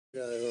بسم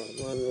الله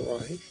الرحمن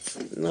الرحيم.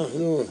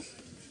 نحن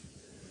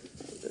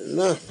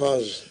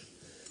نحفظ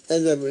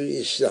أدب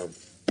الإسلام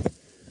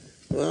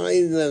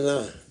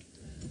وعندنا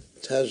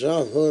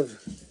تظاهر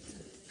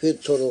في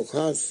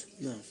الطرقات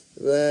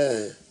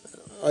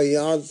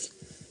وأعياد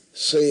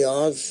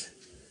صياد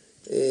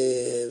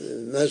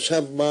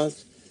مسبات،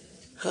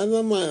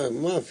 هذا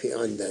ما في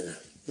عندنا.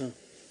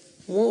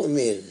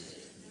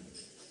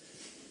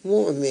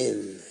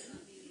 مؤمن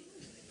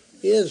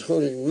يدخل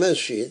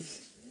المسجد،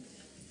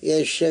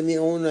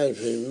 يجتمعون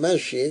في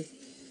المسجد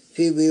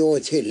في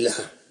بيوت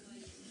الله،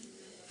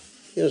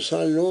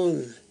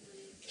 يصلون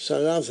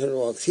صلاة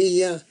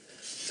الوقتية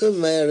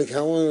ثم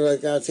يركعون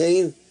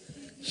ركعتين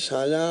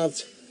صلاة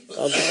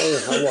قضاء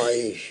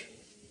الحوائج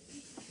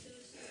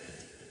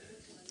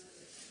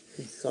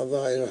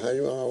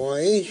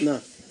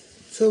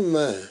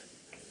ثم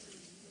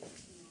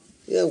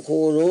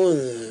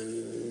يقولون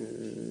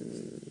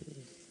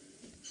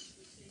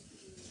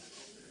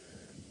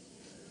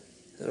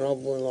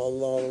ربنا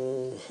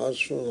الله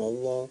حسبنا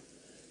الله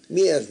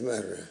 100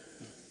 مرة.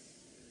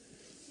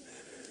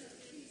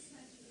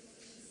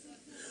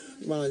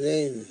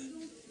 بعدين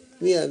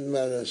 100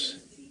 مرة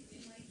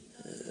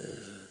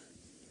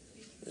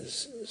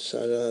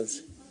صلاة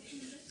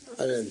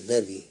على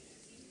النبي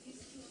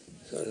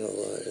صلى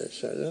الله عليه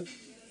وسلم،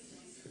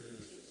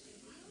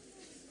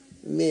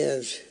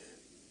 100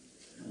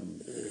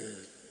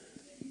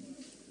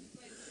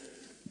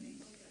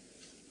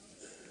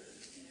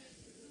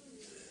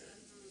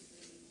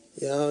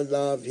 يا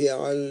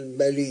دافع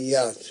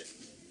البليات.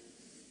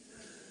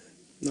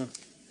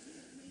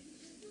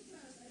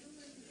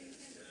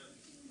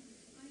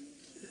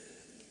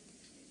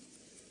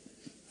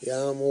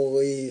 يا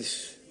مغيث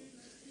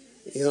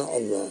يا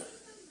الله.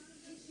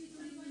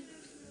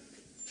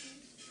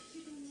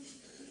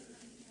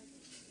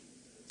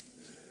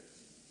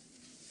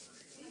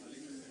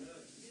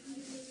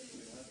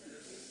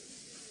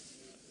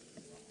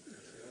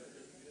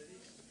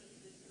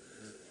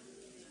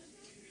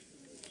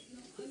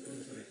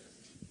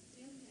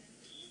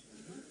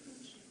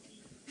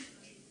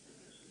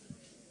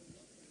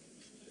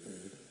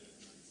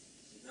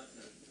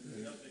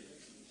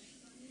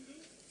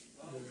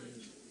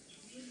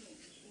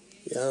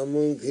 يا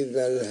منقذ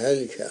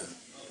الهلكة.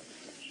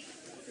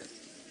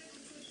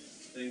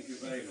 Thank you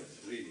very much,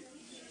 really.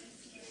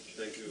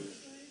 Thank you.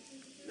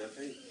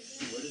 Nothing.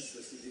 What is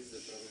the cities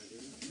that are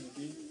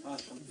doing?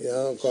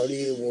 يا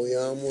قريب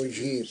يا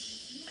مجيب.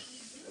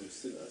 I'm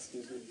still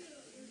asking him.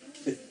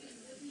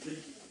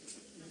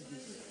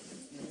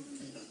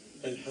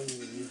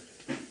 Alhamdulillah.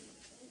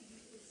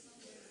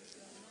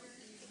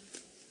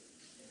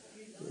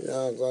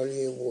 يا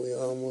قريب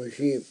يا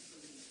مجيب.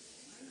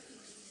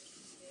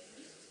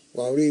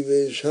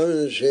 قريب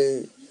سنس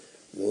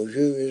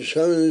مجيب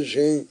سنس،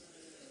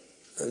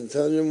 أنت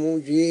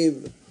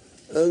المجيب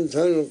أنت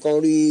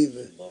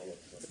القريب،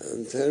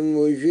 أنت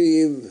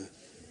المجيب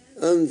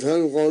أنت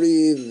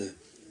القريب،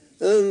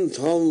 أنت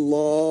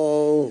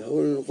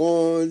الله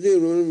القادر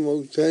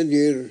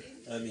المقتدر.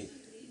 آمين.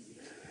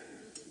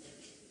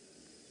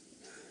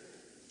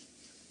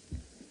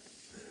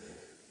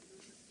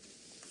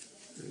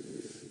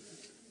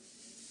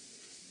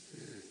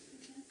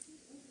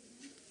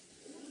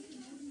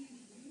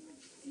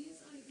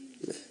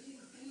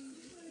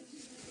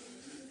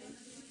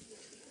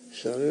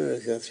 صلوا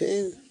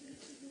ركعتين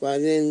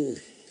بعدين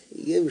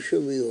يمشوا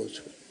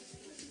بيوتهم.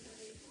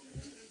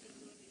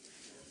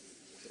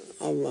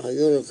 الله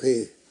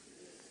يلقي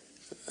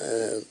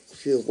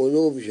في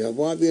قلوب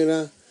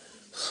شبابنا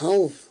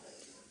خوف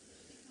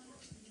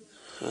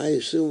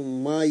حيث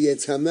ما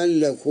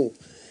يتملكوا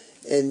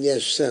أن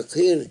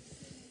يستقر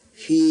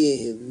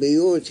في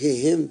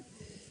بيوتهم،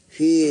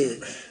 في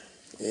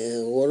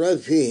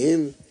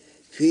غرفهم،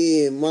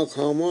 في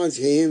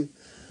مقاماتهم،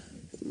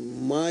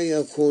 ما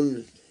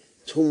يكون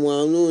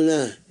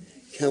طمأنينة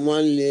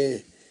كمان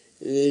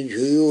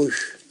للجيوش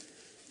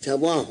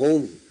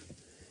تبعهم،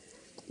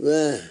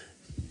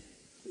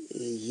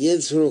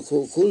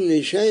 ويتركوا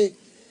كل شيء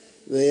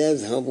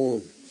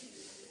ويذهبون،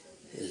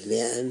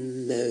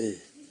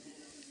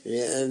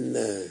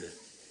 لأن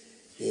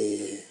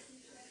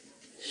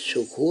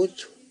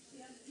سكوت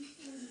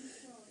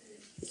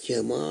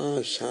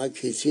جماعة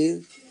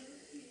ساكتين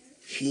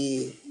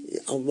في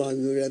الله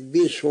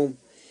يلبسهم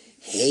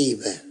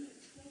هيبة.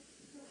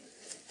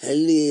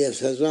 اللي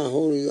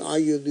يتظاهر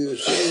يعيد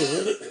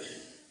يصير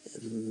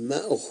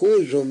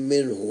مأخوذ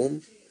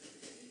منهم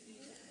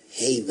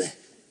هيبة.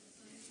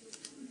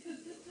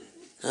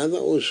 هذا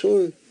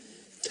أصول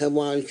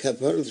تبع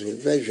الكفرة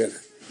الفجر.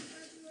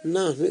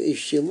 نحن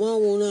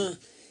اجتماعنا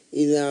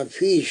إذا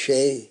في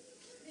شيء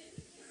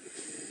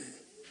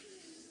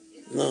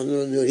نحن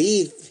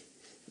نريد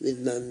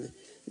بدنا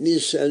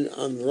نسأل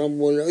عن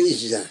رب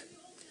العزة،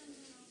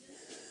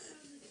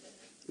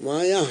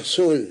 ما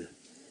يحصل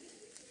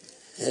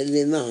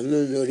اللي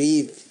نحن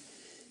نريد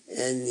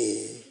أن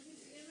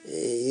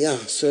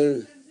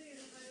يحصل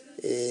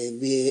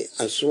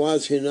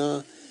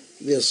بأصواتنا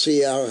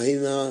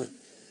بصياغنا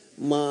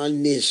مع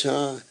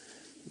النساء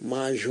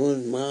مع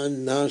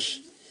الناس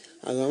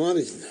هذا ما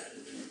بدنا.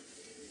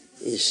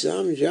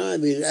 الإسلام جاء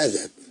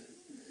بالأدب.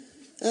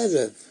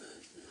 أدب.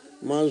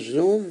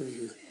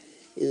 مظلوم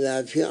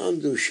إذا في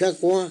عنده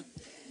شكوى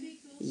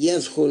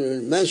يدخل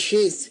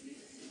المسجد،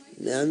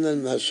 لأن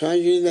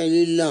المساجد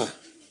لله،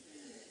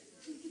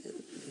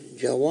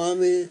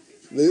 جوامع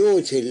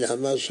بيوت الله،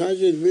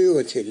 مساجد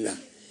بيوت الله.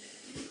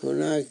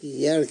 هناك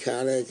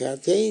يركع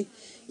ركعتين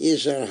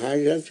يسأل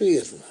حاجته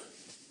ويطلع.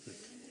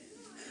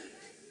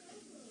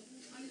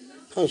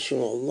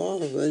 حسبنا الله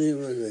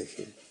ونعم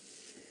الوكيل.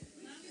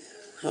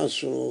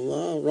 حسبنا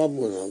الله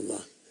ربنا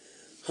الله.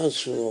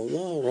 حسبنا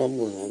الله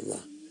ربنا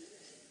الله.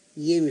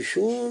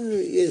 يمشون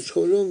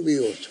يدخلون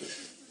بيوتهم،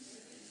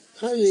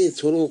 هذه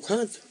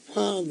طرقات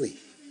فاضي،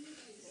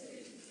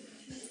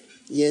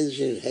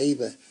 ينزل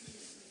هيبة،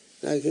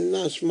 لكن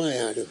الناس ما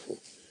يعرفوا.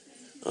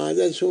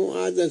 عادته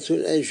عادة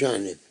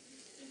الأجانب،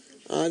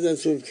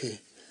 عادة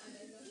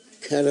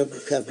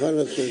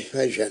كفرة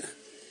الفجر،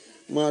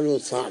 ما له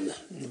طعمة،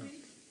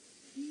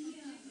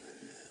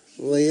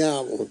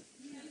 ضياء.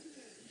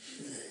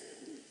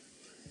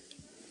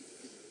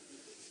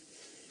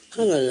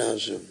 هذا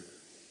لازم.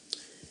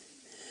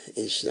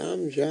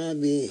 الإسلام جاء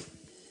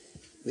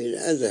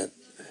بالأدب،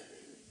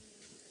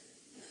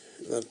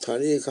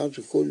 والطريقة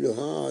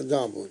كلها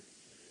آداب.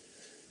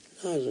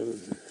 لازم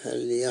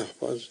اللي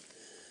يحفظ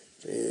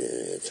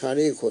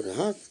طريق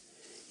الحق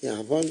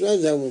يحفظ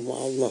أدبه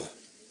مع الله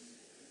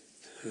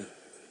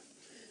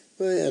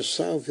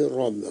ويستغفر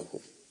ربه.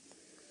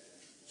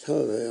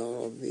 توبة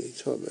يا ربي،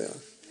 توبة يا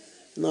رب.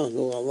 نحن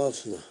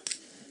غلطنا،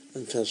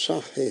 أنت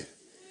صحح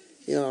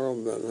يا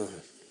ربنا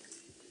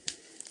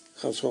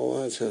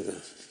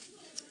خطواتنا.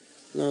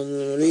 نحن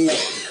نريد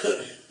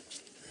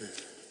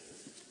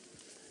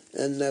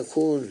أن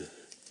نكون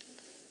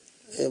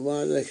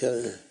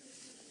عبادك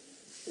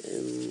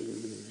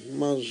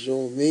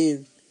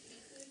المظلومين،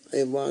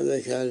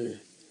 عبادك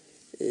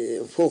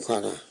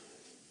الفقراء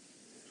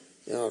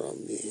يا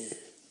ربي.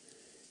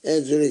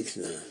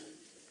 ادركنا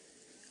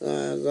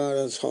يا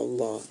غارة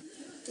الله،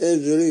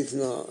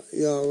 ادركنا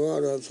يا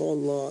غارة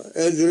الله،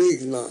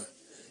 ادركنا.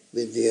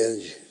 بدي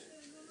أنزل،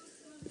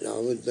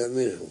 لابد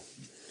منه.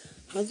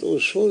 هذا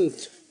وصول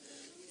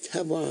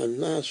تبع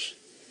الناس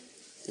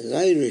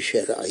غير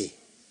شرعي،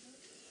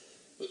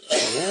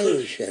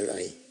 غير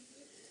شرعي،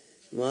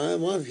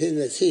 ما في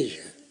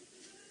نتيجة.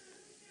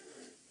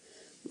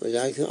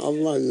 ولكن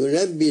الله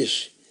يلبس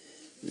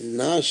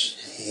الناس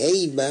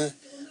هيبة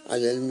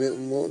على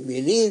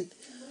المؤمنين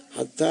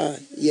حتى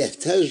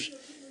يهتز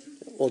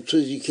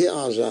وتزكي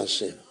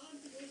أعضاءهم،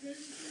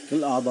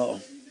 كل أعضائهم،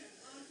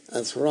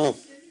 أطراف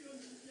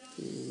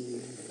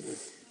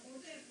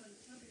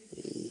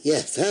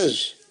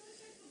يهتز،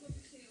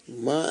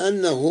 ما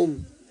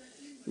أنهم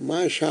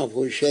ما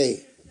شافوا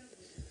شيء،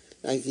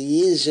 لكن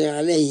ينزل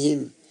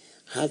عليهم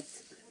حتى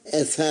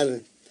أثر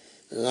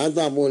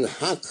غضب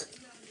الحق،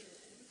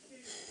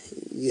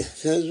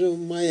 يهتزوا.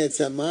 ما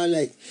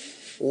يتمالك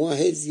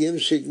واحد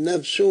يمسك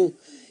نفسه،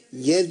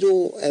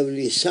 يده أو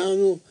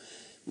لسانه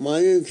ما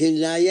يمكن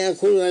لا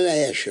يأكل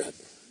ولا يشرب.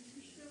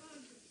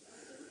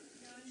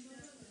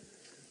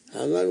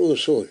 هذا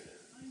الوصول.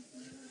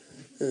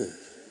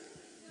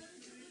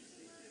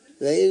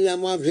 وإلا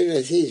ما في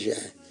نتيجة.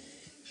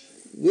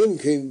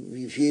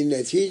 يمكن في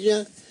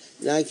نتيجة،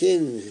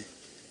 لكن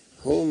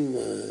هم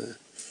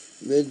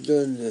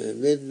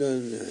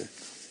بدهم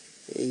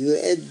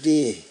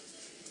يؤدي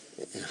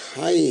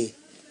هاي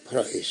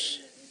برايس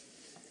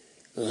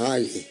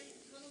غالي.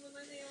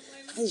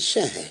 هذا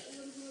سهل،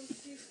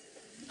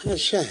 هذا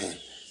سهل.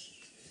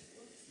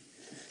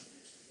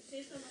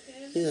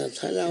 إذا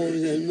طلعوا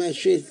من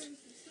المسجد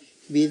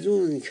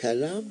بدون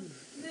كلام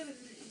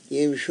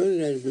يمشون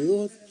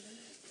للبيوت،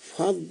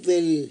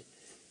 فضل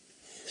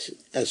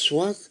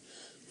أسواق،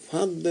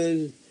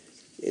 فضل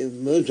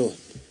مدن،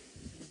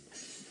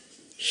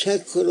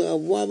 سكروا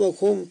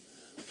أبوابكم،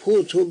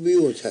 فوتوا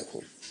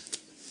بيوتكم،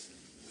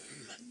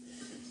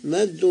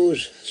 مدوا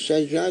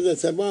سجادة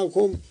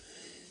تبعكم،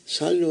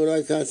 صلوا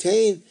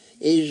ركعتين،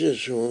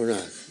 اجلسوا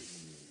هناك.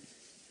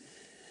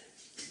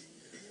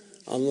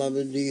 الله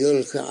بده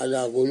يلقي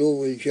على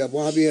قلوب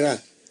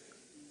الجبابرة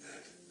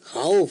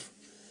خوف،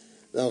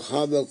 لو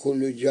خاب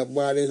كل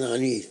جبار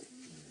عنيد،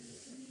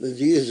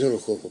 بده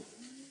يتركه.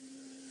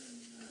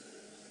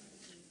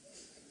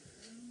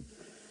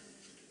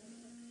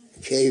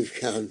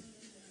 كيف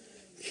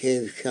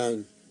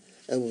كان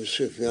أبو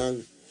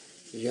سفيان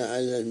جاء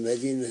إلى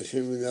المدينة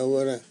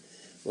المنورة،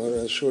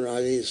 والرسول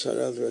عليه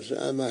الصلاة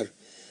والسلام أمر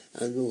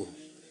أنه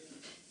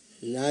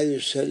لا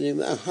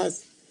يسلم أحد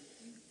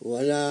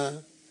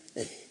ولا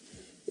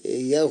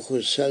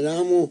يأخذ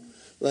سلامه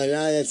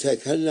ولا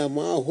يتكلم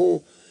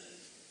معه،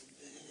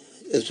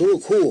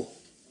 اتركوه.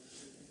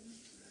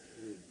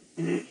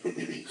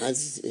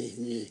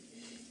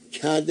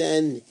 كاد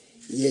أن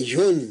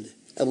يجن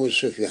أبو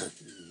سفيان.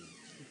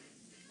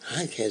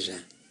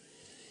 هكذا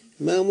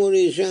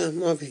مأمور جاء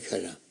ما في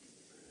كلام،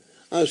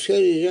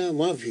 عسكري جاء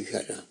ما في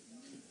كلام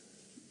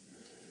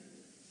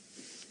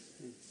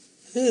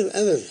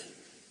أبدا.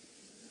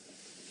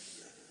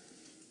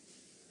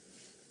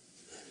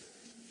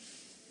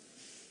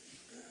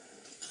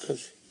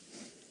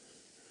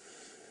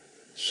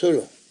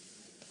 صلح.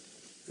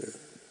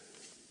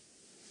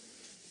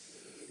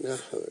 لا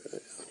حول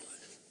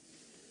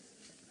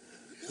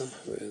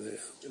ولا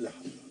قوة.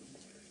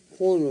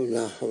 قولوا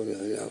لا حول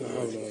ولا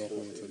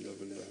قوة.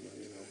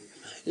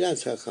 لا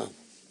تخافوا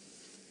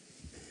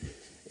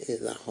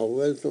إذا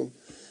حولتم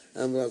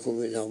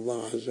أمركم إلى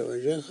الله عز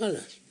وجل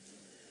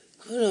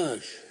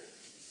خلاص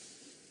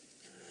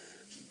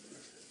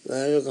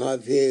فألقى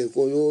في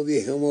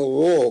قلوبهم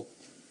الرعب.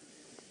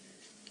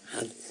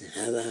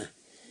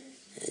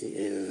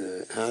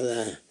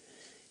 هذا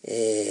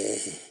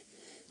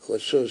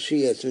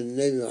خصوصية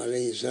النبي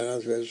عليه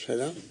الصلاة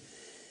والسلام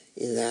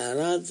إذا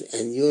أراد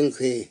أن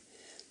يلقي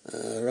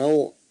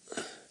روع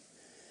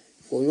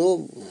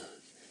قلوب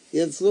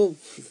يطلب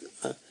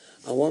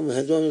أوام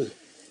هذول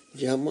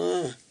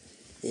جماعة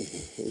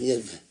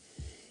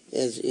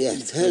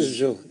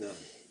يهتزوا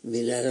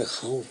من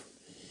الخوف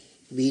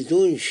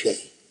بدون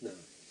شيء.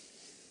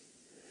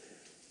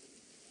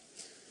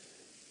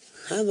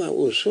 هذا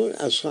أصول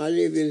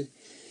أصالب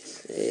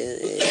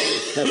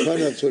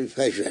كفرة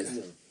الفجر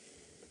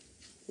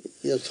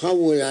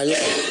يطول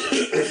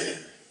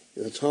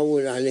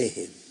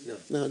عليهم.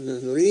 نحن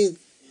نريد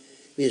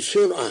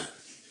بسرعة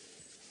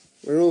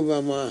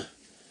ربما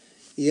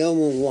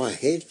يوم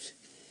واحد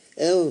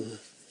أو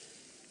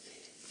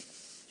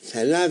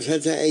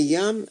 3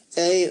 أيام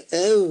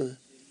أو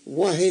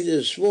 1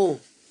 أسبوع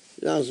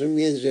لازم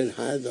ينزل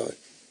هذول.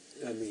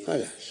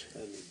 خلاص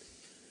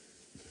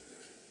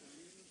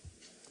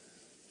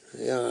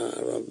يا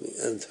ربي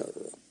أنت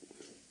الرب.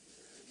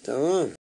 تمام.